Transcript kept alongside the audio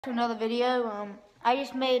To another video. I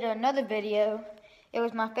just made another video. It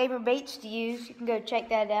was my favorite baits to use. You can go check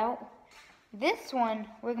that out. This one,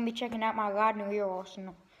 we're gonna be checking out my rod and reel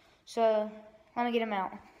arsenal. So let me get them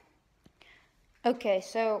out. Okay,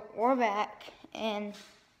 so we're back and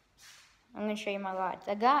I'm gonna show you my rods.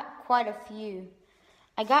 I got quite a few.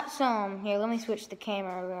 I got some here. Let me switch the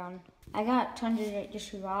camera around. I got tons of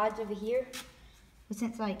just rods over here. But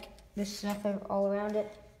since like there's stuff all around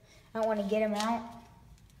it, I don't want to get them out.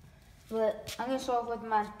 But I'm gonna start off with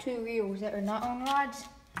my two reels that are not on rods.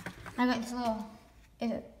 I got this little,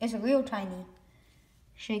 it's a real tiny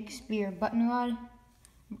Shakespeare button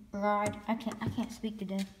rod. I can't speak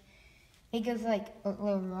today. It goes like a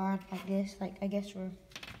little rod like this, like I guess for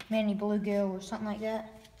Manny Bluegill or something like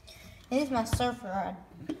that. And this is my surf rod.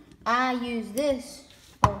 I use this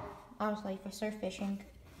for obviously for surf fishing.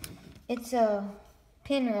 It's a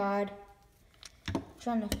pin rod. I'm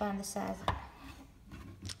trying to find the size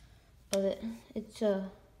of it. It's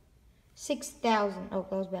a 6,000. Oh,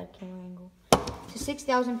 that was bad camera angle. It's a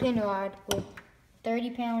 6,000 pin rod with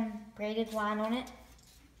 30-pound braided line on it.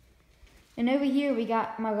 And over here we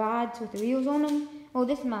got my rods with the reels on them. Oh,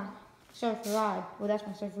 this is my surf rod. Well, that's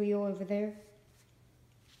my surf reel over there.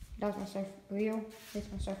 That was my surf reel. This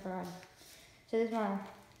is my surf rod. So this is my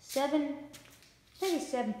I think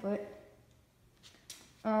it's 7 foot.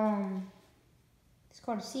 It's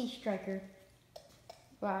called a Sea Striker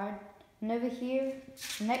rod. And over here,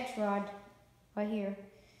 the next rod, right here,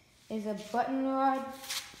 is a button rod,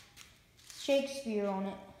 Shakespeare on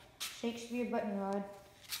it. Shakespeare button rod.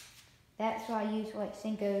 That's what I use for like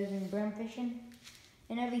Senkos and brim fishing.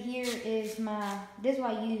 And over here is this is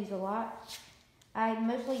what I use a lot. I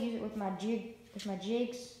mostly use it with my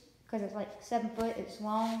jigs, because it's like 7 foot, it's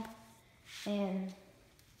long. And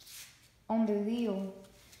on the reel,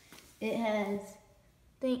 it has,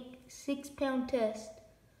 I think, 6-pound test.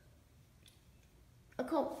 I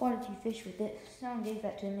caught quite a few fish with it. Someone gave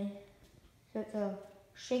that to me. So it's a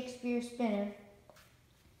Shakespeare spinner.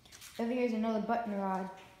 Over here is another button rod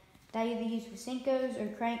that I either use for Senkos or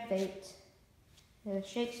crankbaits. The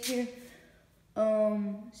Shakespeare,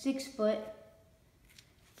 6 foot.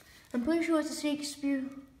 I'm pretty sure it's a Shakespeare.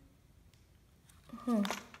 I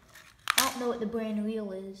don't know what the brand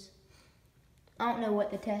reel is. I don't know what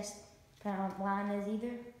the test pound line is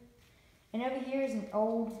either. And over here is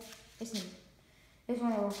it's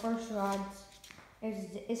one of our first rods.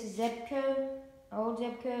 It's a Zebco, old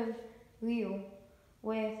Zebco reel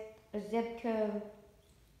with a Zebco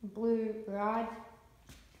blue rod.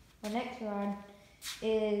 The next rod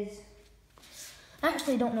is, I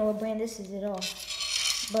actually don't know what brand this is at all,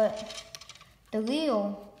 but the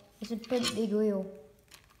reel is a pretty big reel.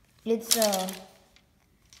 It's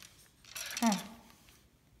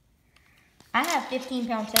I have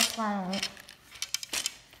 15-pound test line on it.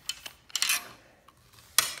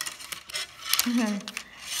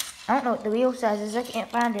 I don't know what the reel size is. I can't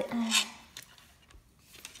find it.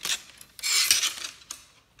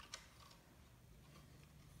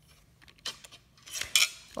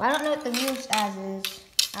 Well, I don't know what the reel size is.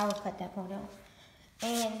 I will cut that part off.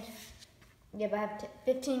 And yeah, but I have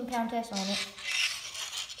 15-pound test on it.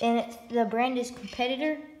 And the brand is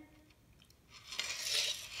Competitor.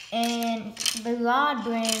 And the rod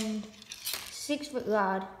brand, 6-foot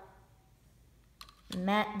rod,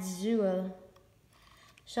 Matsuo,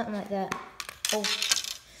 something like that. Oh,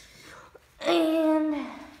 and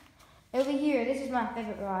over here, this is my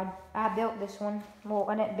favorite rod. I built this one. Well,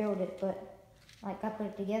 I didn't build it, but like I put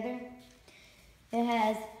it together. It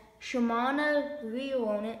has Shimano reel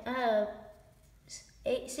on it. I have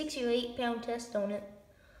 6 or 8-pound test on it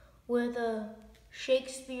with a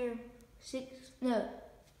Shakespeare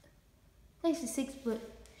I think it's a 6-foot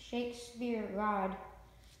Shakespeare rod.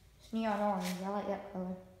 It's neon orange. I like that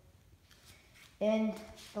color. And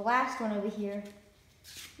the last one over here,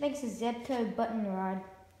 I think it's a Zebco button rod.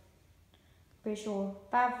 Pretty sure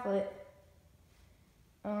 5 foot.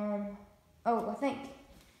 I think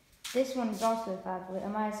this one is also 5 foot. I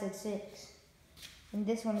might have said 6. And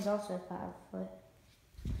this one is also 5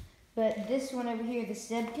 foot. But this one over here, the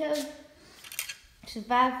Zebco, it's a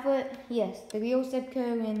 5 foot. Yes, the real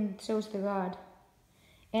Zebco, and so is the rod.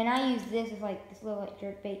 And I use this as like this little like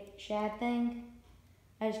jerkbait shad thing.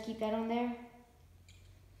 I just keep that on there.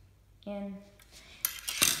 And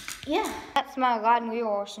yeah, that's my rod and reel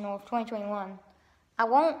arsenal of 2021. I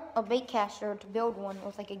want a bait caster to build one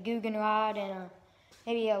with like a Guggen rod and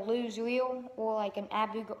maybe a Lew's reel or like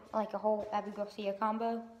a whole Abu Garcia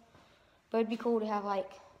combo. But it'd be cool to have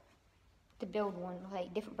to build one with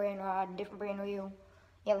like different brand rod and different brand reel.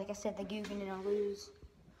 Yeah, like I said, the Guggen and a Lew's.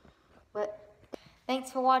 But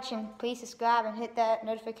Thanks for watching. Please subscribe and hit that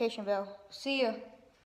notification bell. See ya.